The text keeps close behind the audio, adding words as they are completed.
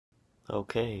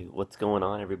Okay, what's going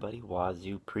on, everybody?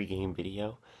 Wazoo pregame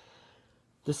video.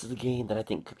 This is a game that I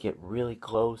think could get really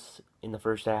close in the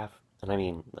first half, and I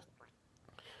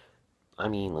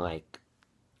mean like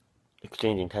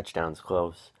exchanging touchdowns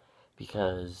close,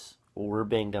 because we're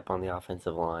banged up on the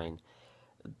offensive line.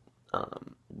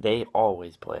 They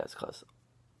always play us close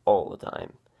all the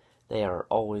time. They are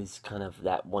always kind of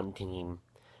that one team,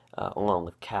 along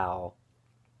with Cal,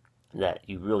 that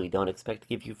you really don't expect to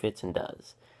give you fits and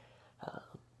does.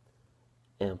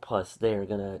 And plus, they're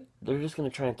just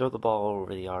gonna try and throw the ball all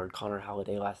over the yard. Connor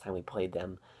Halliday, last time we played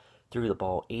them, threw the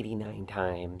ball 89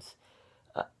 times.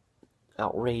 Uh,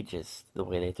 Outrageous the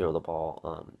way they throw the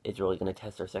ball. It's really gonna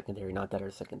test our secondary. Not that our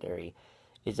secondary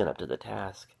isn't up to the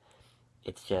task.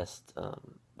 It's just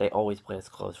they always play us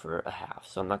close for a half.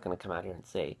 So I'm not gonna come out here and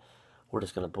say we're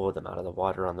just gonna blow them out of the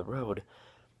water on the road.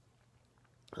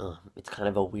 It's kind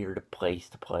of a weird place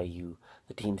to play.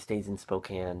 The team stays in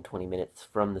Spokane, 20 minutes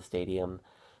from the stadium,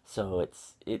 so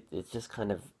it's just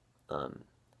kind of um,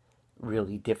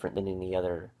 really different than any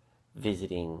other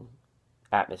visiting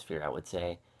atmosphere, I would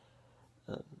say.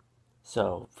 Um,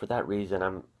 so for that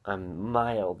reason, I'm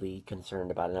mildly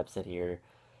concerned about an upset here.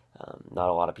 Not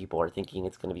a lot of people are thinking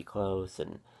it's going to be close,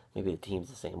 and maybe the team's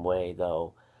the same way,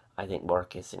 though. I think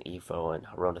Marcus and Ifo and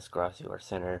Hronis Grasu, our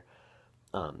center,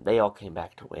 they all came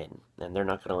back to win, and they're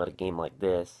not going to let a game like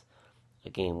this, a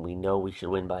game we know we should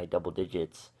win by double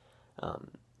digits,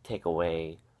 take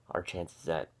away our chances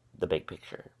at the big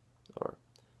picture, or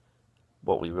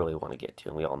what we really want to get to,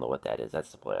 and we all know what that is.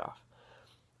 That's the playoff.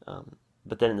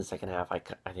 But then in the second half, I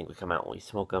think we come out and we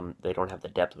smoke them. They don't have the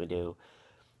depth we do,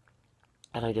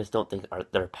 and I just don't think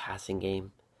their passing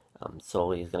game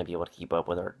solely is going to be able to keep up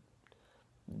with our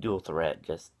dual threat,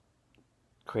 just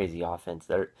crazy offense.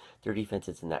 Their defense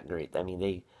isn't that great. I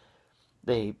mean,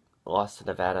 they lost to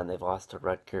Nevada and they've lost to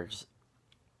Rutgers.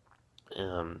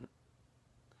 Um,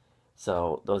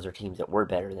 so those are teams that we're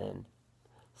better than.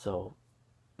 So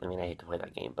I mean, I hate to play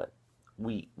that game, but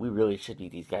we really should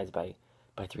beat these guys by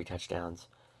 3 touchdowns,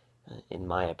 in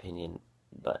my opinion.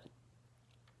 But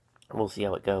we'll see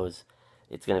how it goes.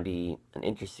 It's going to be an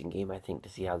interesting game, I think, to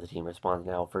see how the team responds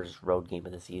now. First road game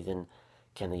of the season.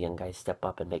 Can the young guys step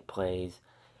up and make plays?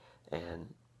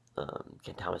 And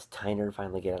can Thomas Tyner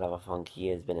finally get out of a funk? He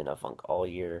has been in a funk all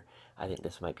year. I think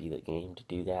this might be the game to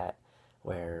do that,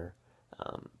 where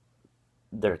um,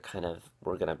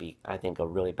 we're going to be, I think, a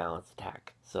really balanced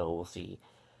attack. So we'll see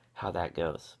how that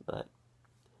goes. But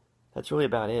that's really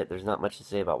about it. There's not much to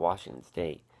say about Washington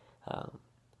State. Um,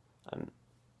 I'm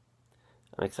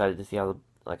I'm excited to see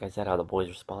like I said, how the boys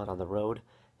respond on the road,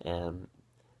 and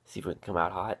see if we can come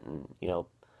out hot and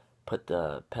put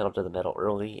the pedal to the metal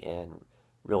early and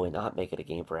really not make it a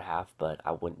game for a half. But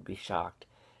I wouldn't be shocked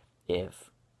if,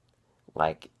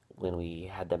 like when we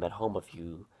had them at home a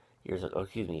few years ago,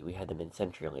 excuse me, we had them in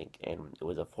CenturyLink and it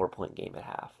was a 4 point game at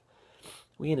half.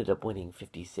 We ended up winning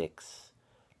 56-29,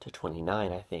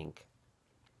 I think.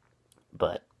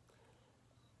 But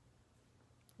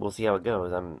we'll see how it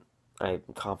goes. I'm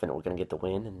confident we're going to get the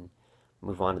win and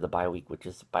move on to the bye week, which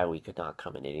is bye week could not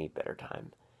come at any better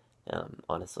time.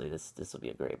 Honestly, this will be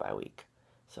a great bye week.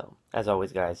 So, as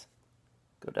always, guys,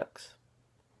 go Ducks.